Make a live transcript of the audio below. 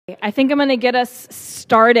I think I'm going to get us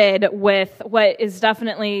started with what is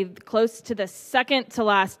definitely close to the second to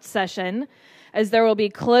last session, as there will be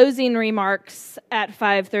closing remarks at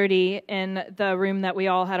 5:30 in the room that we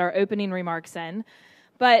all had our opening remarks in.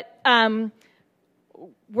 But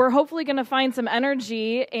we're hopefully going to find some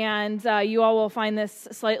energy, and you all will find this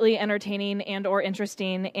slightly entertaining and or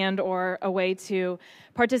interesting and or a way to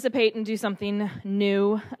participate and do something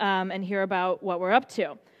new and hear about what we're up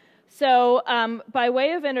to. So by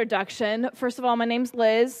way of introduction, first of all, my name's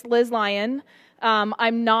Liz Lyon.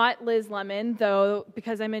 I'm not Liz Lemon, though,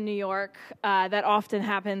 because I'm in New York, that often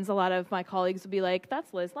happens. A lot of my colleagues will be like,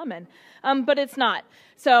 that's Liz Lemon. But it's not.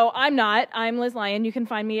 So I'm not. I'm Liz Lyon. You can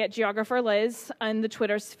find me at Geographer Liz on the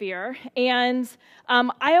Twitter sphere. And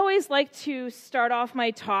I always like to start off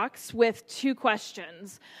my talks with two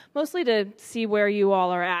questions, mostly to see where you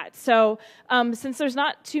all are at. So since there's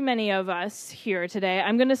not too many of us here today,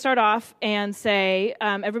 I'm going to start off and say,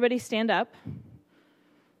 everybody stand up.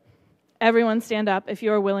 Everyone stand up if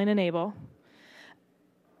you are willing and able.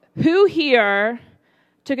 Who here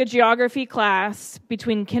took a geography class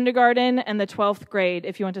between kindergarten and the 12th grade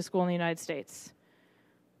if you went to school in the United States?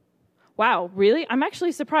 Wow, really? I'm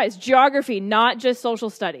actually surprised. Geography, not just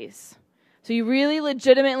social studies. So you really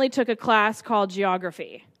legitimately took a class called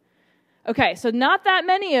geography. Okay, so not that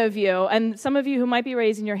many of you, and some of you who might be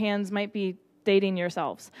raising your hands might be dating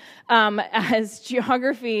yourselves, as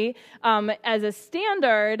geography as a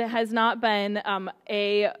standard has not been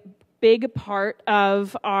a big part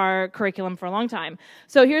of our curriculum for a long time.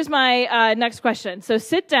 So here's my next question. So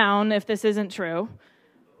sit down if this isn't true.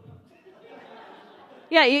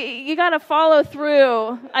 Yeah, you got to follow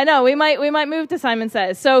through. I know, we might move to Simon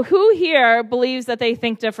Says. So who here believes that they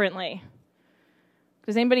think differently?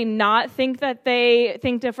 Does anybody not think that they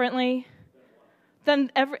think differently?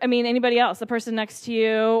 Then, anybody else, the person next to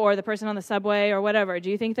you or the person on the subway or whatever,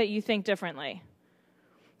 do you think that you think differently?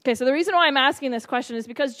 Okay, so the reason why I'm asking this question is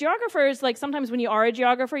because geographers, like sometimes when you are a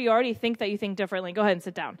geographer, you already think that you think differently. Go ahead and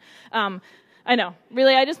sit down. I know,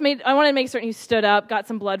 really, I wanted to make certain you stood up, got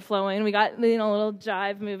some blood flowing, we got a little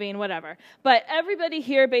jive moving, whatever. But everybody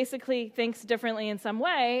here basically thinks differently in some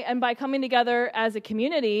way, and by coming together as a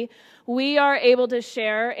community, we are able to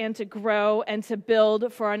share and to grow and to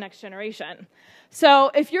build for our next generation.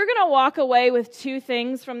 So if you're going to walk away with two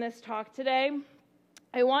things from this talk today,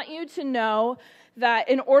 I want you to know that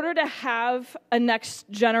in order to have a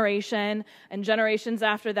next generation and generations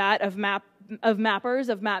after that of mappers,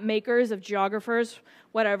 of map makers, of geographers,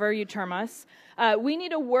 whatever you term us, we need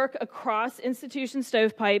to work across institution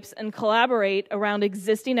stovepipes and collaborate around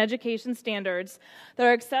existing education standards that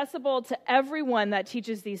are accessible to everyone that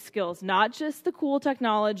teaches these skills, not just the cool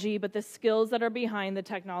technology, but the skills that are behind the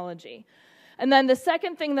technology. And then the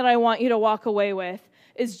second thing that I want you to walk away with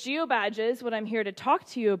is GeoBadges, what I'm here to talk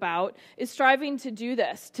to you about, is striving to do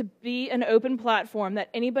this, to be an open platform that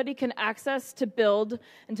anybody can access to build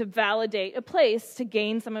and to validate a place to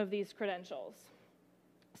gain some of these credentials.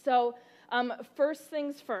 So first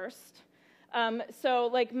things first. So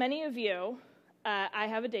like many of you, I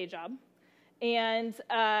have a day job. And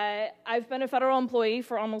I've been a federal employee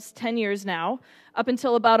for almost 10 years now. Up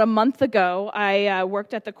until about a month ago, I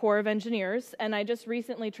worked at the Corps of Engineers, and I just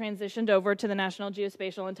recently transitioned over to the National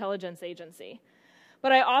Geospatial-Intelligence Agency.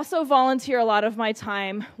 But I also volunteer a lot of my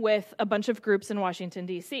time with a bunch of groups in Washington,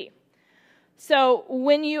 D.C. So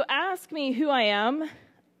when you ask me who I am,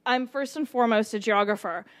 I'm first and foremost a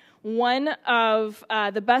geographer. One of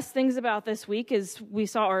the best things about this week is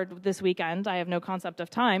or this weekend, I have no concept of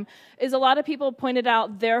time, is a lot of people pointed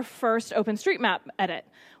out their first OpenStreetMap edit.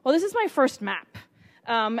 Well, this is my first map.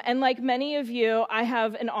 And like many of you, I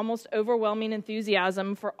have an almost overwhelming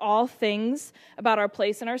enthusiasm for all things about our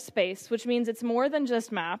place in our space, which means it's more than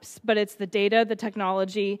just maps, but it's the data, the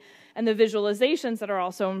technology, and the visualizations that are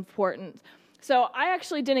also important. So I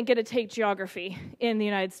actually didn't get to take geography in the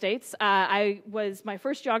United States. My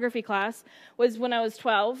first geography class was when I was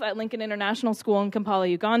 12 at Lincoln International School in Kampala,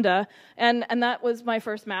 Uganda, and that was my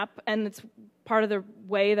first map, and it's part of the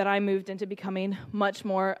way that I moved into becoming much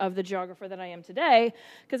more of the geographer that I am today,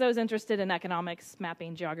 because I was interested in economics,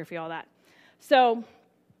 mapping, geography, all that. So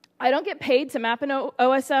I don't get paid to map an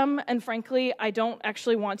OSM, and frankly, I don't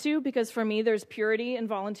actually want to, because for me, there's purity in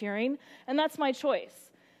volunteering, and that's my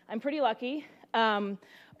choice. I'm pretty lucky.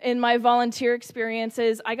 In my volunteer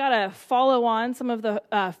experiences, I got to follow on some of the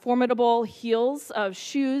formidable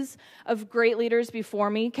shoes of great leaders before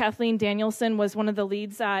me. Kathleen Danielson was one of the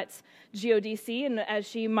leads at GeoDC, and as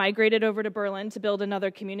she migrated over to Berlin to build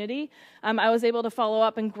another community, I was able to follow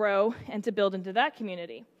up and grow and to build into that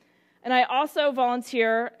community. And I also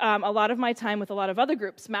volunteer a lot of my time with a lot of other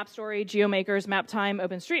groups, MapStory, GeoMakers, MapTime,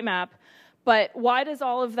 OpenStreetMap. But why does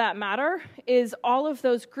all of that matter? Is all of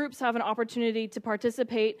those groups have an opportunity to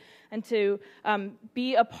participate and to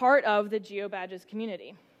be a part of the GeoBadges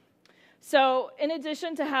community. So in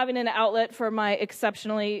addition to having an outlet for my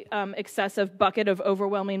exceptionally excessive bucket of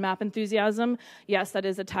overwhelming map enthusiasm, yes, that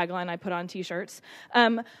is a tagline I put on t-shirts,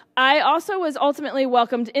 I also was ultimately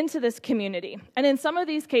welcomed into this community. And in some of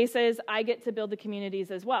these cases, I get to build the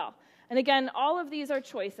communities as well. And again, all of these are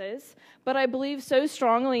choices, but I believe so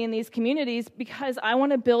strongly in these communities because I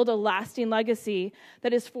want to build a lasting legacy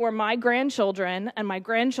that is for my grandchildren and my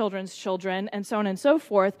grandchildren's children and so on and so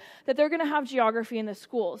forth, that they're going to have geography in the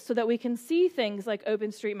schools so that we can see things like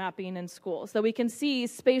OpenStreetMap being in schools, that we can see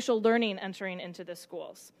spatial learning entering into the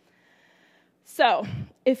schools. So,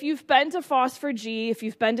 if you've been to FOSS4G, if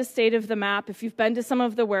you've been to State of the Map, if you've been to some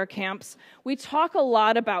of the WhereCamps, we talk a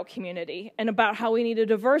lot about community and about how we need to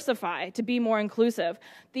diversify to be more inclusive.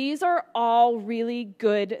 These are all really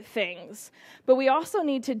good things, but we also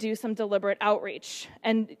need to do some deliberate outreach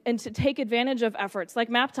and to take advantage of efforts like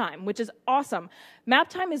MapTime, which is awesome.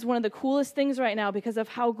 MapTime is one of the coolest things right now because of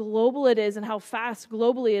how global it is and how fast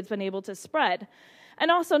globally it's been able to spread.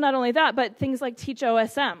 And also not only that, but things like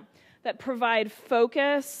TeachOSM, that provide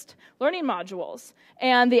focused learning modules.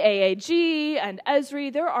 And the AAG and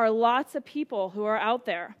Esri, there are lots of people who are out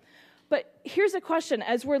there. But here's a question.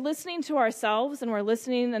 As we're listening to ourselves and we're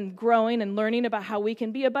listening and growing and learning about how we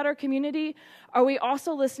can be a better community, are we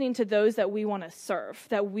also listening to those that we want to serve,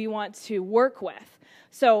 that we want to work with?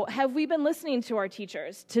 So have we been listening to our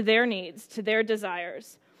teachers, to their needs, to their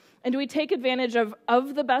desires? And do we take advantage of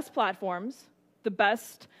the best platforms, the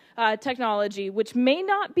best technology, which may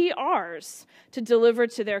not be ours, to deliver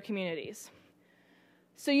to their communities?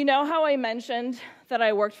 So you know how I mentioned that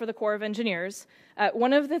I worked for the Corps of Engineers?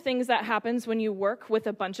 One of the things that happens when you work with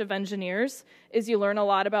a bunch of engineers is you learn a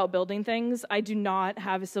lot about building things. I do not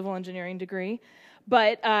have a civil engineering degree,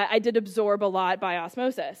 but I did absorb a lot by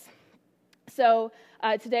osmosis. So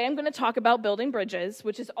today I'm going to talk about building bridges,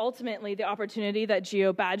 which is ultimately the opportunity that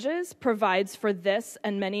GeoBadges provides for this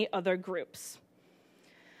and many other groups.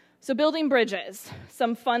 So building bridges,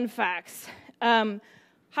 some fun facts.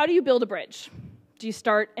 How do you build a bridge? Do you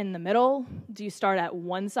start in the middle? Do you start at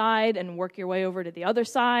one side and work your way over to the other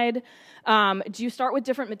side? Do you start with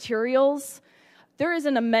different materials? There is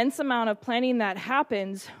an immense amount of planning that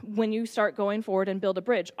happens when you start going forward and build a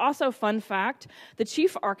bridge. Also, fun fact, the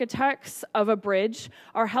chief architects of a bridge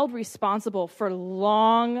are held responsible for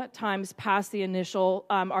long times past the initial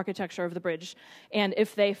architecture of the bridge. And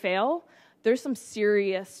if they fail, there's some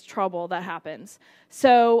serious trouble that happens.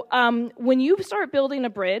 So when you start building a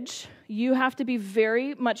bridge, you have to be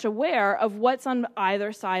very much aware of what's on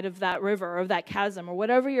either side of that river or that chasm or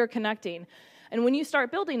whatever you're connecting. And when you start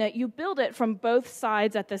building it, you build it from both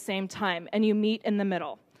sides at the same time, and you meet in the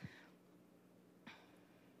middle.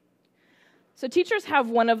 So teachers have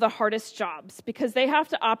one of the hardest jobs because they have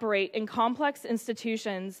to operate in complex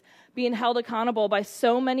institutions being held accountable by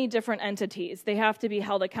so many different entities. They have to be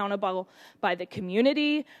held accountable by the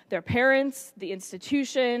community, their parents, the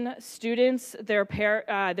institution, students, their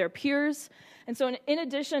peers. And so in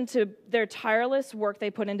addition to their tireless work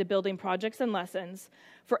they put into building projects and lessons,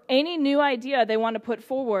 for any new idea they want to put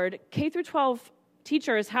forward, K-12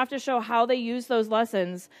 teachers have to show how they use those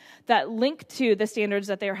lessons that link to the standards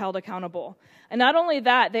that they are held accountable. And not only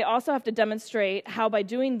that, they also have to demonstrate how by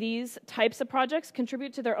doing these types of projects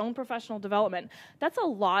contribute to their own professional development. That's a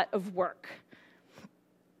lot of work.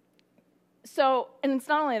 So, and it's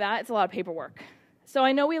not only that, it's a lot of paperwork. So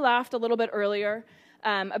I know we laughed a little bit earlier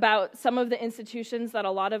about some of the institutions that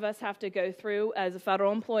a lot of us have to go through as a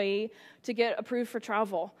federal employee to get approved for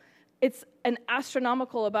travel. It's an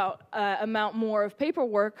astronomical amount more of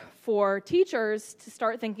paperwork for teachers to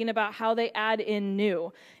start thinking about how they add in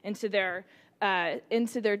new into their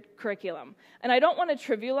curriculum. And I don't want to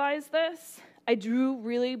trivialize this. I do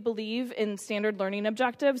really believe in standard learning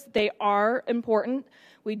objectives. They are important.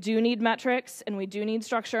 We do need metrics, and we do need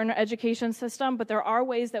structure in our education system, but there are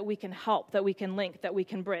ways that we can help, that we can link, that we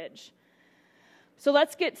can bridge. So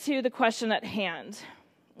let's get to the question at hand.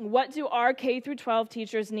 What do our K-12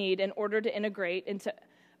 teachers need in order to integrate into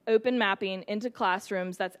open mapping into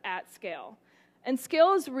classrooms that's at scale? And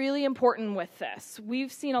scale is really important with this.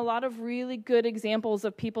 We've seen a lot of really good examples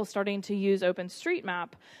of people starting to use OpenStreetMap,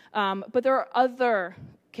 but there are other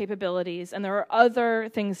capabilities and there are other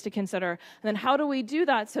things to consider. And then how do we do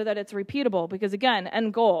that so that it's repeatable? Because again,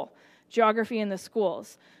 end goal, geography in the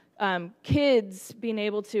schools. Kids being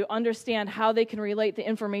able to understand how they can relate the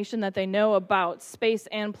information that they know about space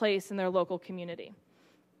and place in their local community.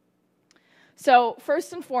 So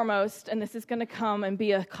first and foremost, and this is going to come and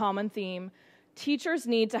be a common theme, teachers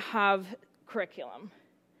need to have curriculum.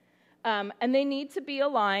 And they need to be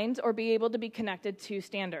aligned or be able to be connected to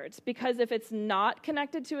standards. Because if it's not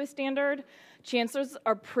connected to a standard, chances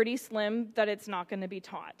are pretty slim that it's not going to be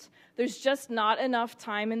taught. There's just not enough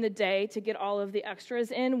time in the day to get all of the extras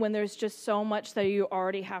in when there's just so much that you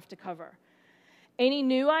already have to cover. Any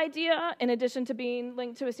new idea, in addition to being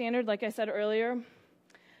linked to a standard, like I said earlier,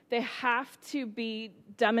 they have to be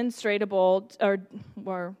demonstratable,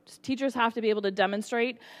 or teachers have to be able to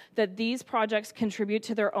demonstrate that these projects contribute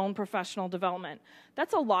to their own professional development.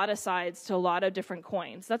 That's a lot of sides to a lot of different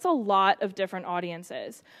coins. That's a lot of different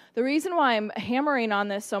audiences. The reason why I'm hammering on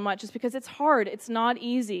this so much is because it's hard. It's not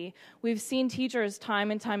easy. We've seen teachers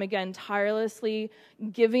time and time again tirelessly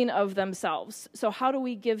giving of themselves. So how do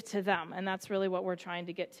we give to them? And that's really what we're trying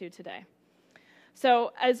to get to today.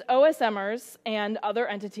 So as OSMers and other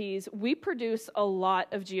entities, we produce a lot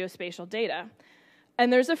of geospatial data.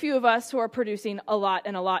 And there's a few of us who are producing a lot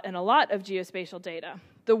and a lot and a lot of geospatial data.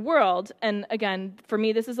 The world, and again, for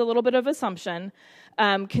me this is a little bit of assumption,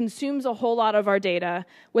 consumes a whole lot of our data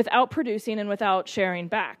without producing and without sharing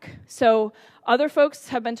back. So other folks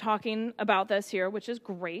have been talking about this here, which is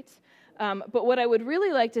great. But what I would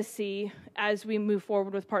really like to see as we move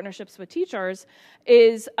forward with partnerships with teachers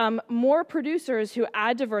is more producers who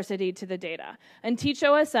add diversity to the data. And Teach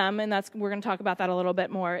OSM, and we're going to talk about that a little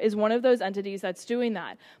bit more, is one of those entities that's doing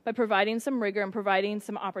that by providing some rigor and providing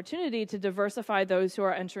some opportunity to diversify those who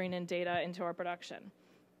are entering in data into our production.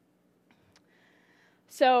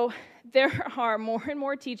 So there are more and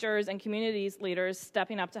more teachers and communities leaders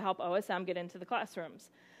stepping up to help OSM get into the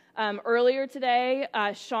classrooms. Earlier today,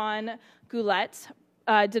 Sean Goulet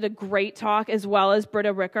did a great talk, as well as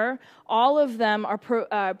Britta Ricker. All of them are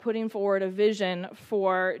putting forward a vision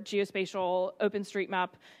for geospatial OpenStreetMap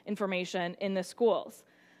information in the schools.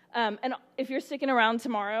 And if you're sticking around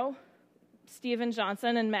tomorrow, Stephen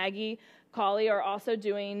Johnson and Maggie Colley are also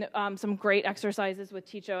doing some great exercises with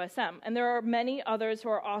Teach OSM. And there are many others who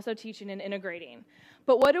are also teaching and integrating.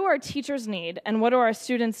 But what do our teachers need, and what do our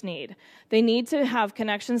students need? They need to have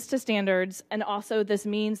connections to standards, and also this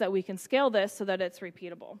means that we can scale this so that it's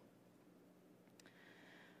repeatable.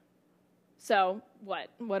 So what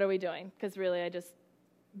are we doing? Because really I just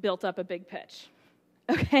built up a big pitch.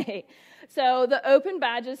 Okay, so the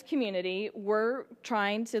OpenBadges community, we're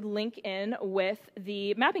trying to link in with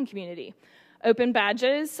the mapping community.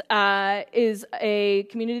 OpenBadges is a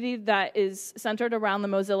community that is centered around the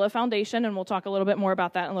Mozilla Foundation, and we'll talk a little bit more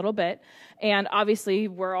about that in a little bit. And obviously,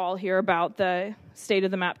 we're all here about the state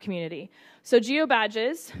of the map community. So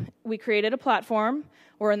GeoBadges, we created a platform.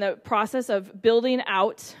 We're in the process of building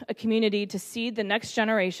out a community to seed the next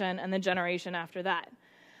generation and the generation after that.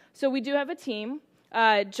 So we do have a team.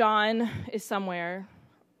 John is somewhere.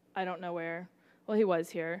 I don't know where. Well, he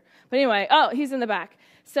was here. But anyway, oh, he's in the back.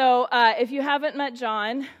 So if you haven't met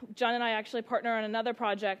John and I actually partner on another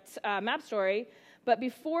project, MapStory. But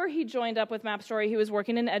before he joined up with MapStory, he was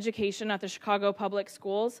working in education at the Chicago Public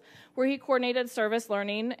Schools, where he coordinated service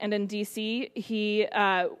learning. And in DC, he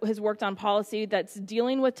has worked on policy that's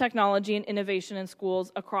dealing with technology and innovation in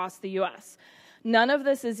schools across the U.S. None of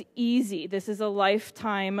this is easy. This is a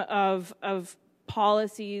lifetime of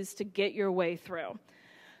policies to get your way through.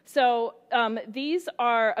 So these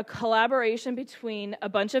are a collaboration between a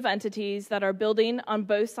bunch of entities that are building on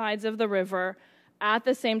both sides of the river at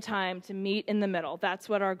the same time to meet in the middle. That's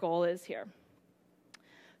what our goal is here.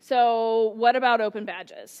 So what about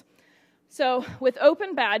OpenBadges? So with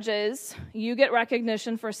OpenBadges, you get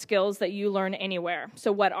recognition for skills that you learn anywhere.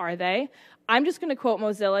 So what are they? I'm just going to quote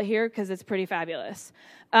Mozilla here because it's pretty fabulous.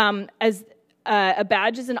 A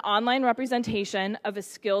badge is an online representation of a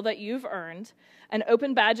skill that you've earned, and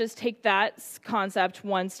OpenBadges take that concept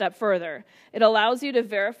one step further. It allows you to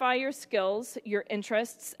verify your skills, your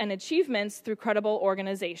interests, and achievements through credible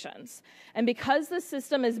organizations. And because the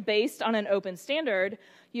system is based on an open standard,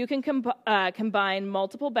 you can combine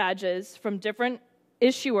multiple badges from different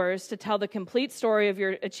issuers to tell the complete story of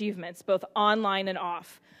your achievements, both online and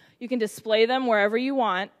off. You can display them wherever you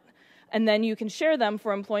want, and then you can share them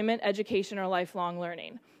for employment, education, or lifelong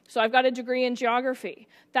learning. So I've got a degree in geography.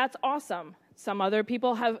 That's awesome. Some other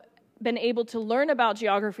people have been able to learn about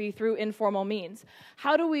geography through informal means.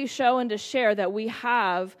 How do we show and to share that we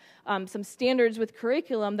have some standards with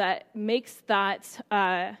curriculum that makes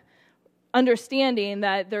that understanding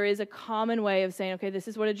that there is a common way of saying, okay, this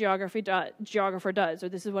is what a geographer does, or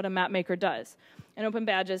this is what a map maker does. And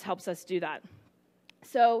OpenBadges helps us do that.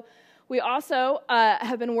 So We also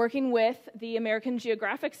have been working with the American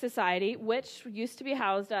Geographic Society, which used to be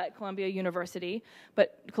housed at Columbia University,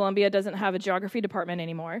 but Columbia doesn't have a geography department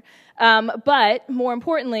anymore. But more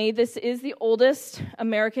importantly, this is the oldest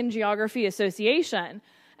American Geography Association.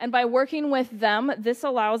 And by working with them, this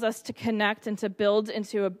allows us to connect and to build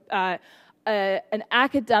into an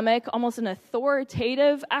academic, almost an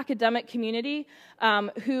authoritative academic community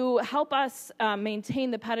who help us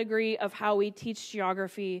maintain the pedigree of how we teach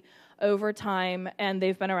geography over time, and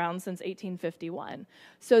they've been around since 1851.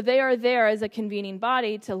 So they are there as a convening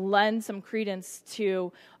body to lend some credence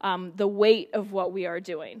to the weight of what we are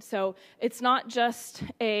doing. So it's not just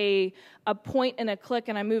a point and a click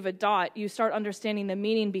and I move a dot. You start understanding the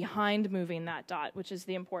meaning behind moving that dot, which is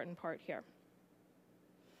the important part here.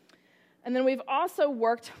 And then we've also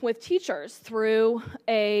worked with teachers through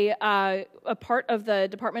a part of the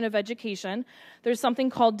Department of Education. There's something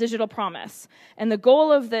called Digital Promise. And the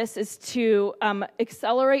goal of this is to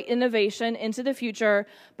accelerate innovation into the future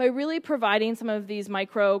by really providing some of these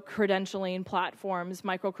micro-credentialing platforms,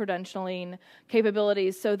 micro-credentialing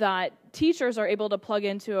capabilities, so that teachers are able to plug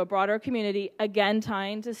into a broader community, again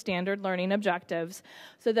tying to standard learning objectives,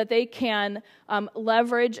 so that they can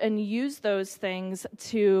leverage and use those things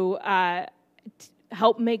to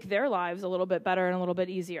help make their lives a little bit better and a little bit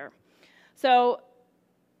easier. So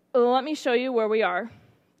let me show you where we are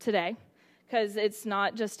today, because it's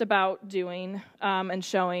not just about doing and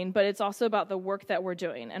showing, but it's also about the work that we're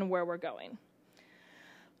doing and where we're going.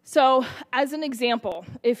 So as an example,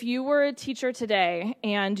 if you were a teacher today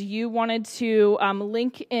and you wanted to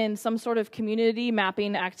link in some sort of community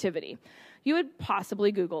mapping activity, you would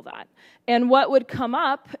possibly Google that. And what would come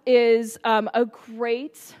up is a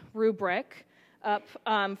great rubric up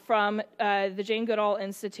from the Jane Goodall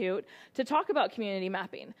Institute to talk about community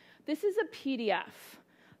mapping. This is a PDF.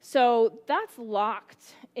 So that's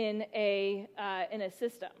locked in a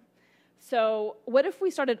system. So what if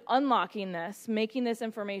we started unlocking this, making this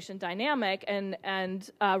information dynamic and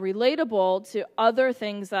relatable to other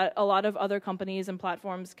things that a lot of other companies and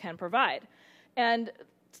platforms can provide? And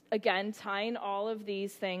again, tying all of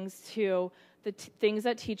these things to the things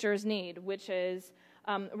that teachers need, which is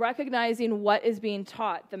recognizing what is being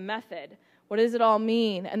taught, the method, what does it all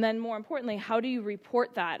mean? And then more importantly, how do you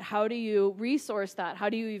report that? How do you resource that? How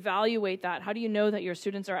do you evaluate that? How do you know that your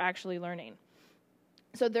students are actually learning?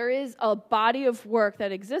 So there is a body of work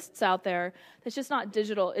that exists out there that's just not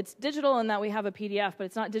digital. It's digital in that we have a PDF, but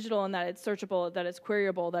it's not digital in that it's searchable, that it's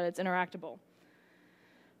queryable, that it's interactable.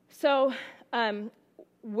 So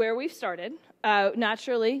where we've started,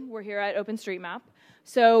 naturally, we're here at OpenStreetMap.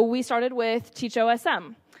 So we started with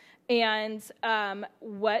TeachOSM. And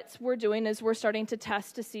what we're doing is we're starting to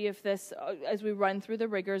test to see if this, as we run through the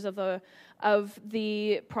rigors of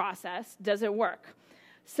the process, does it work?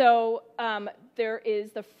 So there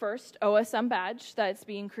is the first OSM badge that's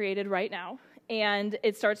being created right now, and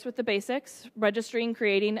it starts with the basics, registering,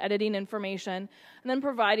 creating, editing information, and then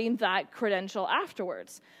providing that credential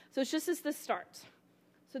afterwards. So it's just as the start.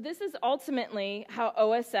 So this is ultimately how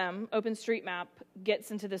OSM, OpenStreetMap,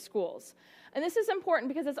 gets into the schools. And this is important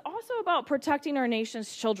because it's also about protecting our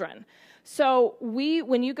nation's children. So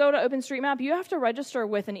when you go to OpenStreetMap, you have to register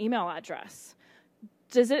with an email address.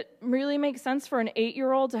 Does it really make sense for an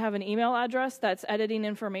 8-year-old to have an email address that's editing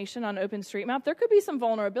information on OpenStreetMap? There could be some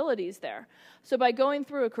vulnerabilities there. So by going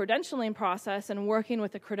through a credentialing process and working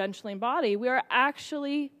with a credentialing body, we are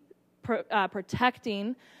actually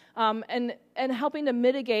protecting and helping to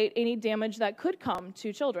mitigate any damage that could come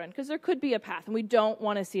to children, because there could be a path, and we don't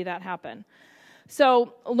want to see that happen.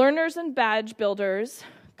 So learners and badge builders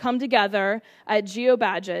come together at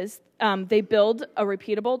GeoBadges. They build a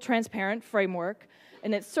repeatable, transparent framework,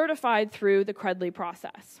 and it's certified through the Credly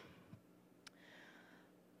process.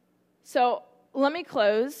 So let me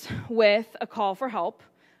close with a call for help.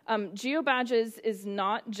 GeoBadges is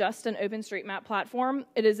not just an OpenStreetMap platform.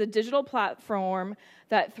 It is a digital platform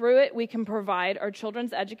that through it we can provide our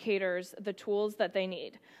children's educators the tools that they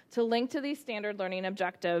need to link to these standard learning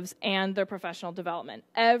objectives and their professional development.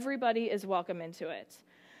 Everybody is welcome into it.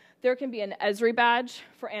 There can be an Esri badge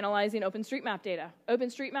for analyzing OpenStreetMap data.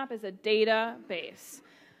 OpenStreetMap is a database.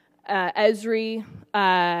 Esri,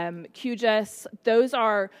 QGIS, those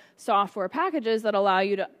are software packages that allow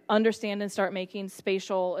you to understand and start making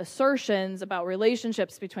spatial assertions about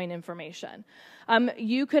relationships between information.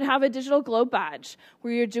 You could have a digital globe badge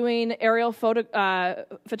where you're doing aerial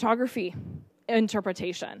photography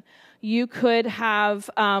interpretation. You could have,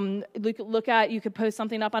 you could post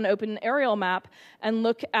something up on Open Aerial Map and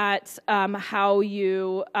look at how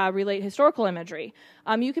you relate historical imagery.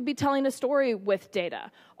 You could be telling a story with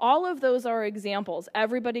data. All of those are examples.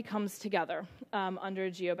 Everybody comes together under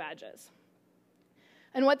GeoBadges.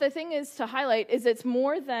 And what the thing is to highlight is it's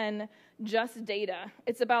more than just data.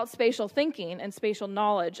 It's about spatial thinking and spatial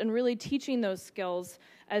knowledge and really teaching those skills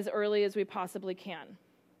as early as we possibly can.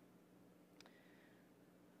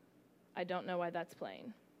 I don't know why that's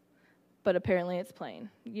playing, but apparently it's playing.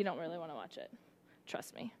 You don't really want to watch it.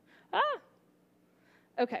 Trust me.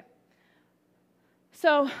 Okay.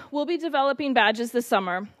 So we'll be developing badges this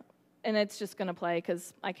summer, and it's just going to play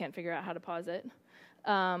because I can't figure out how to pause it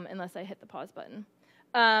unless I hit the pause button.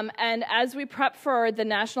 And as we prep for the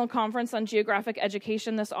National Conference on Geographic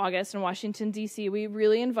Education this August in Washington, D.C., we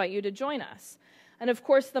really invite you to join us. And of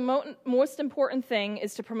course, the most important thing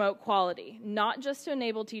is to promote quality, not just to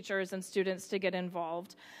enable teachers and students to get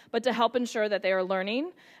involved, but to help ensure that they are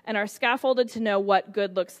learning and are scaffolded to know what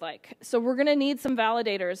good looks like. So we're going to need some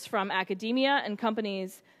validators from academia and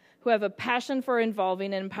companies who have a passion for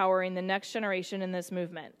involving and empowering the next generation in this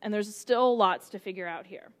movement. And there's still lots to figure out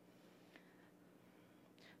here.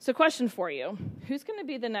 So question for you, who's going to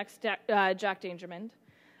be the next Jack Dangermond,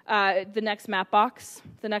 the next Mapbox,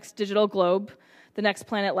 the next Digital Globe, the next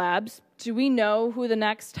Planet Labs? Do we know who the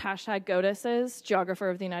next #GODIS is, Geographer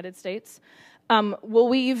of the United States? Will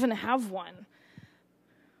we even have one?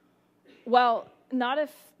 Well, not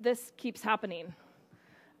if this keeps happening.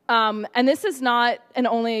 And this is not an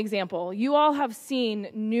only example. You all have seen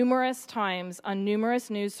numerous times on numerous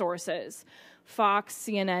news sources, Fox,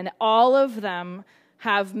 CNN, all of them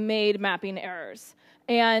have made mapping errors.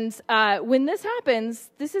 And when this happens,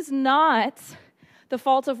 this is not the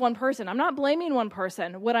fault of one person. I'm not blaming one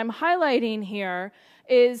person. What I'm highlighting here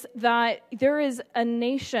is that there is a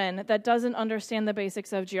nation that doesn't understand the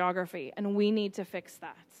basics of geography, and we need to fix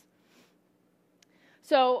that.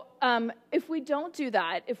 So if we don't do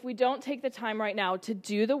that, if we don't take the time right now to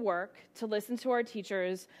do the work, to listen to our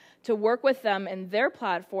teachers, to work with them in their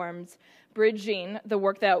platforms, bridging the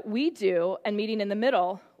work that we do and meeting in the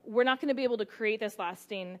middle, we're not going to be able to create this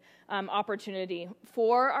lasting opportunity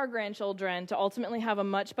for our grandchildren to ultimately have a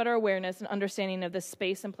much better awareness and understanding of the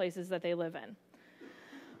space and places that they live in.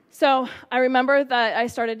 So I remember that I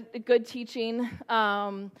started a good teaching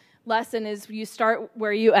lesson is you start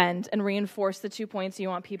where you end and reinforce the 2 points you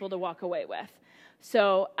want people to walk away with.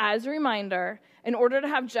 So as a reminder, in order to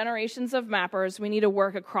have generations of mappers, we need to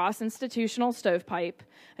work across institutional stovepipe,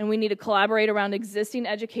 and we need to collaborate around existing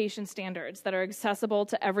education standards that are accessible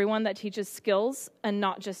to everyone that teaches skills and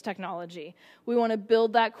not just technology. We want to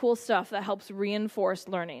build that cool stuff that helps reinforce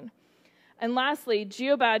learning. And lastly,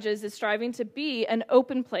 GeoBadges is striving to be an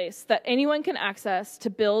open place that anyone can access to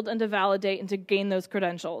build and to validate and to gain those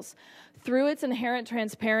credentials. Through its inherent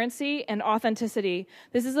transparency and authenticity,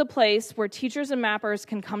 this is a place where teachers and mappers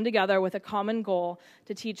can come together with a common goal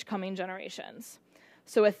to teach coming generations.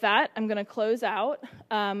 So with that, I'm going to close out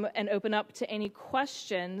and open up to any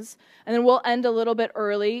questions, and then we'll end a little bit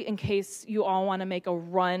early in case you all want to make a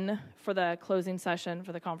run for the closing session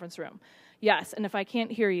for the conference room. Yes, and if I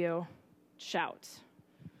can't hear you, shout.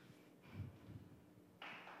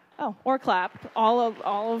 Oh, or clap. All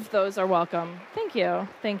of those are welcome. Thank you.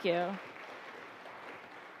 Thank you.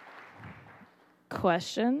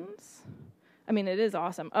 Questions? I mean, it is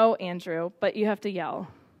awesome. Oh, Andrew, but you have to yell.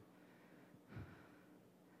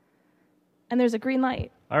 And there's a green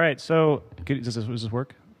light. All right. So, does this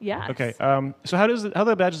work? Yes. Okay. So how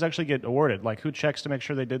the badges actually get awarded? Like, who checks to make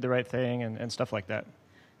sure they did the right thing and stuff like that?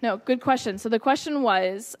 No, good question. So the question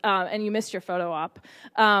was, and you missed your photo op.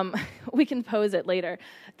 We can pose it later.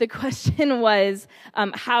 The question was,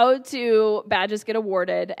 how do badges get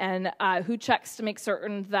awarded, and who checks to make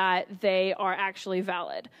certain that they are actually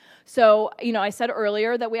valid? So, I said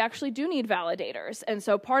earlier that we actually do need validators. And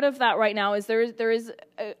so part of that right now is there is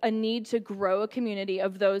a need to grow a community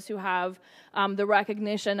of those who have the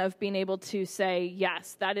recognition of being able to say,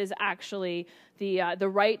 yes, that is actually the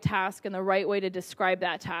right task and the right way to describe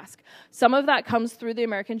that task. Some of that comes through the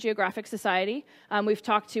American Geographic Society. We've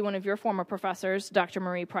talked to one of your former professors, Dr.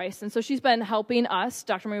 Marie Price, and so she's been helping us.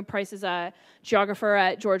 Dr. Marie Price is a geographer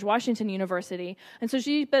at George Washington University, and so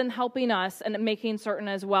she's been helping us and making certain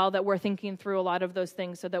as well that we're thinking through a lot of those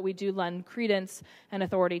things so that we do lend credence and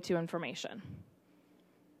authority to information.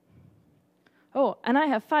 Oh, and I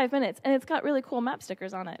have 5 minutes, and it's got really cool map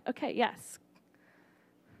stickers on it. Okay, yes.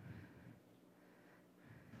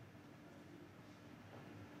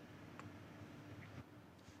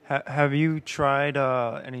 Have you tried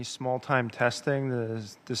any small-time testing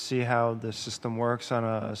to see how the system works on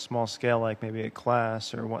a small scale, like maybe a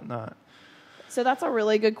class or whatnot? So that's a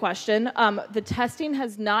really good question. The testing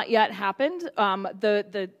has not yet happened.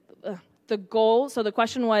 The goal, so the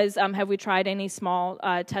question was, have we tried any small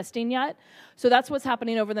testing yet? So that's what's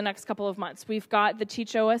happening over the next couple of months. We've got the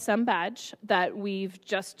Teach OSM badge that we've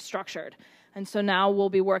just structured. And so now we'll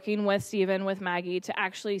be working with Stephen, with Maggie, to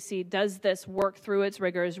actually see, does this work through its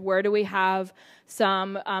rigors? Where do we have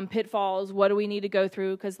some pitfalls? What do we need to go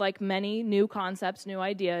through? Because like many new concepts, new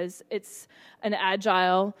ideas, it's an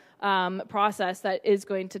agile process that is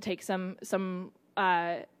going to take some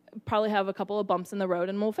probably have a couple of bumps in the road,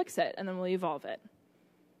 and we'll fix it, and then we'll evolve it.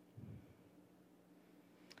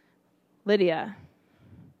 Lydia.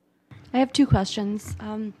 I have two questions.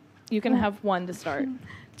 You can have one to start.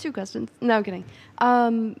 Two questions. No, I'm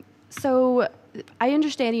kidding. So I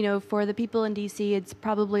understand, for the people in DC, it's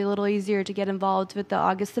probably a little easier to get involved with the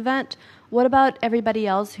August event. What about everybody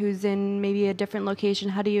else who's in maybe a different location?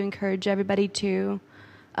 How do you encourage everybody to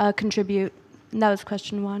contribute? And that was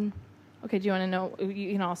question one. Okay, do you want to know?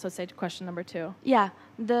 You can also say question number two. Yeah.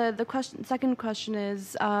 The second question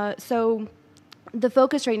is, so the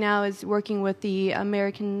focus right now is working with the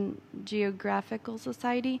American Geographical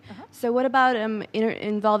Society. Uh-huh. So what about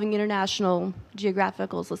involving international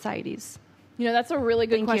geographical societies? That's a really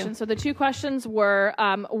good question. You. So the two questions were,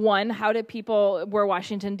 one, how do people, we're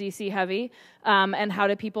Washington, D.C. heavy, and how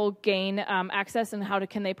do people gain access, and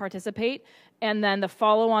can they participate? And then the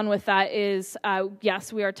follow-on with that is,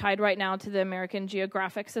 yes, we are tied right now to the American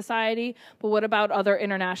Geographic Society, but what about other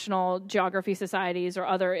international geography societies or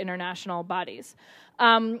other international bodies?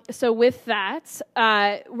 So with that,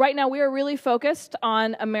 right now we are really focused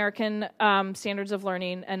on American standards of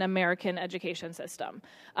learning and American education system.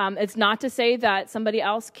 It's not to say that somebody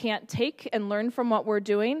else can't take and learn from what we're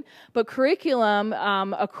doing, but curriculum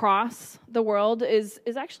across the world is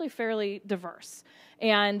actually fairly diverse.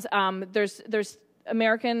 And there's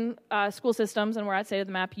American school systems, and we're at State of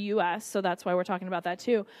the Map US, so that's why we're talking about that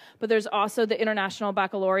too. But there's also the International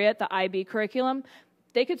Baccalaureate, the IB curriculum.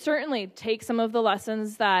 They could certainly take some of the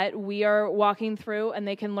lessons that we are walking through, and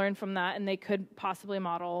they can learn from that, and they could possibly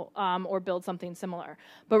model or build something similar.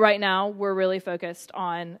 But right now, we're really focused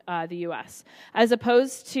on the US. As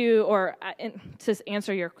opposed to, to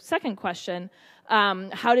answer your second question,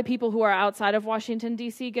 how do people who are outside of Washington,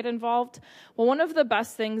 D.C. get involved? Well, one of the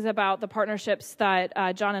best things about the partnerships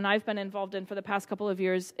that John and I have been involved in for the past couple of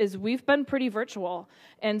years is we've been pretty virtual.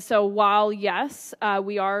 And so while, yes,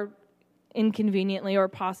 we are inconveniently or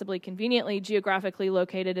possibly conveniently geographically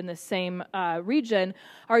located in the same region,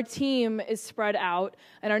 our team is spread out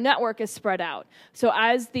and our network is spread out. So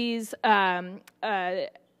as these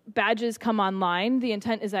badges come online, the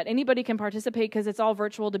intent is that anybody can participate because it's all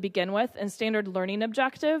virtual to begin with, and standard learning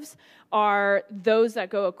objectives are those that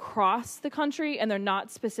go across the country and they're not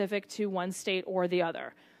specific to one state or the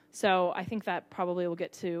other. So I think that probably will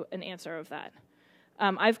get to an answer of that.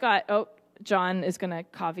 John is going to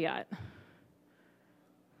caveat.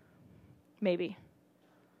 Maybe.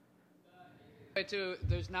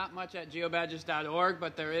 There's not much at geobadges.org,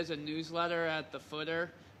 but there is a newsletter at the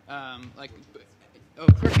footer.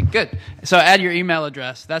 Perfect, good. So add your email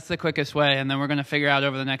address. That's the quickest way, and then we're going to figure out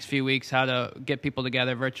over the next few weeks how to get people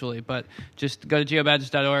together virtually. But just go to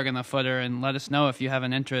geobadges.org in the footer and let us know if you have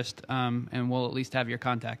an interest, and we'll at least have your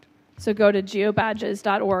contact. So go to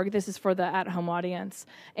geobadges.org. This is for the at-home audience.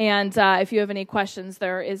 And if you have any questions,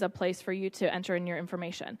 there is a place for you to enter in your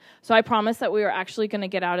information. So I promise that we are actually going to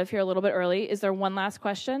get out of here a little bit early. Is there one last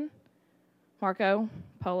question? Marco?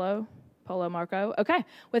 Polo, Marco? Okay.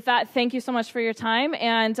 With that, thank you so much for your time,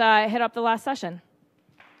 and hit up the last session.